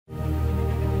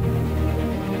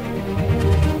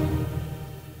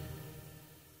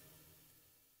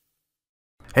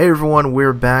Hey everyone,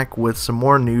 we're back with some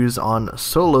more news on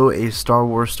Solo, a Star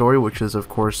Wars story, which is of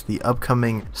course the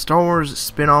upcoming Star Wars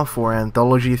spin-off or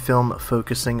anthology film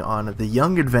focusing on the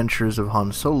young adventures of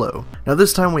Han Solo. Now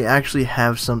this time we actually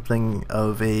have something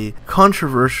of a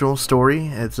controversial story,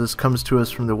 as this comes to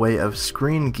us from the way of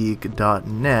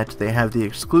ScreenGeek.net. They have the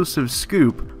exclusive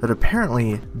scoop that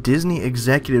apparently Disney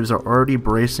executives are already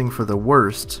bracing for the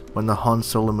worst when the Han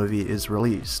Solo movie is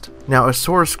released. Now a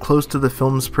source close to the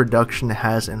film's production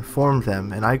has informed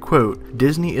them, and I quote,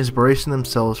 "Disney is bracing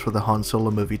themselves for the Han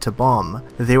Solo movie to bomb.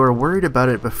 They were worried about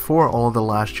it before all of the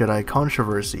Last Jedi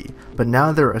controversy, but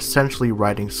now they're essentially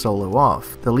writing Solo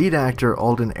off. The lead actor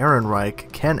Alden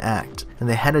Ehrenreich can act, and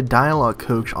they had a dialogue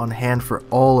coach on hand for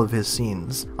all of his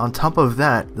scenes. On top of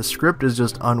that, the script is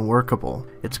just unworkable.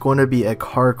 It's going to be a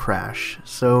car crash."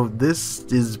 So this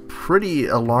is pretty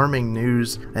alarming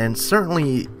news, and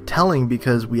certainly telling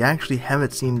because we actually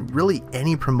haven't seen really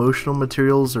any promotional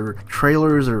materials or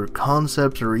trailers or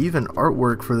concepts or even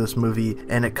artwork for this movie,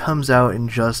 and it comes out in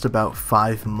just about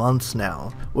 5 months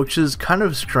now, which is kind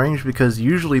of strange because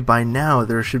usually by now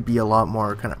there should be a lot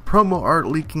more kind of promo art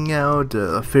leaking out,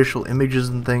 official images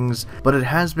and things, but it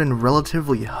has been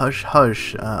relatively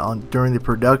hush-hush during the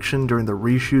production, during the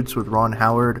reshoots with Ron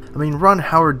Howard. I mean, Ron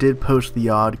Howard did post the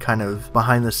odd kind of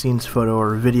behind-the-scenes photo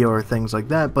or video or things like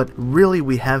that, but really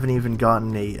we haven't even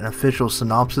gotten an official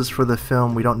synopsis for the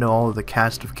film. We don't know all of the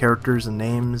cast of characters and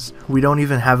names. We don't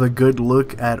even have a good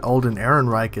look at Alden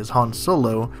Ehrenreich as Han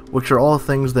Solo, which are all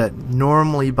things that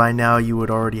normally by now you would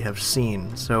already have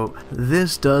seen. So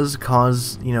this does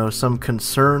cause, some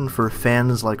concern for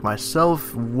fans like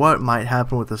myself, what might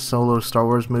happen with a Solo Star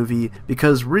Wars movie,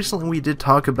 because recently we did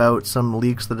talk about some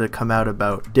leaks that had come out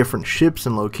about different ships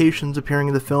and locations appearing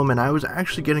in the film, and I was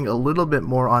actually getting a little bit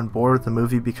more on board with the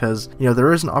movie because,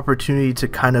 there is an opportunity to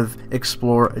kind of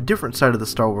explore a different side of the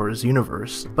Star Wars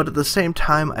universe. But at the same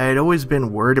time, I had always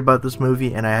been worried about this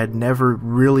movie, and I had never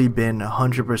really been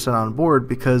 100% on board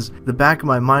because the back of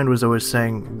my mind was always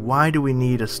saying, why do we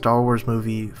need a Star Wars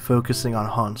movie focusing on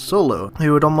Han Solo? It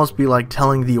would almost be like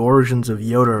telling the origins of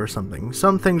Yoda or something.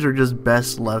 Some things are just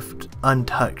best left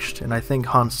untouched, and I think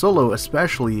Han Solo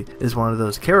especially is one of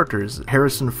those characters.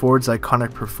 Harrison Ford's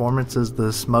iconic performance as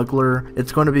the smuggler,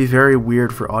 it's going to be very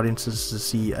weird for audiences to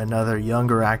see another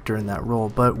younger actor in that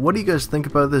role. But what do you guys think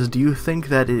about this? Do you think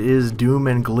that it is doom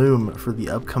and gloom for the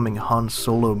upcoming Han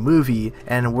Solo movie?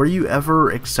 And were you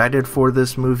ever excited for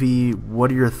this movie?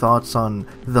 What are your thoughts on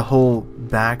the whole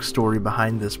backstory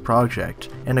behind this project?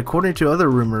 And according to other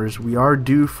rumors, we are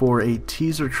due for a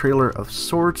teaser trailer of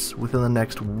sorts within the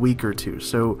next week or two.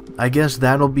 So I guess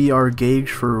that'll be our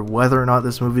gauge for whether or not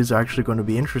this movie is actually going to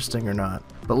be interesting or not.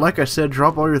 But like I said,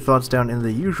 drop all your thoughts down in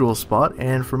the usual spot,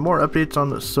 and for more updates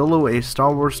on Solo, a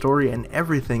Star Wars story, and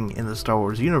everything in the Star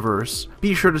Wars universe,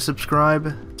 be sure to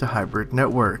subscribe to Hybrid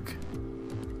Network.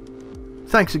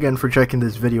 Thanks again for checking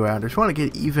this video out. If you want to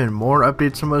get even more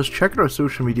updates from us, check out our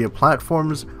social media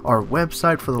platforms, our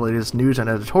website for the latest news and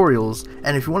editorials,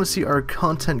 and if you want to see our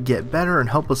content get better and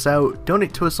help us out,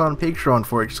 donate to us on Patreon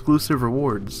for exclusive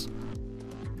rewards.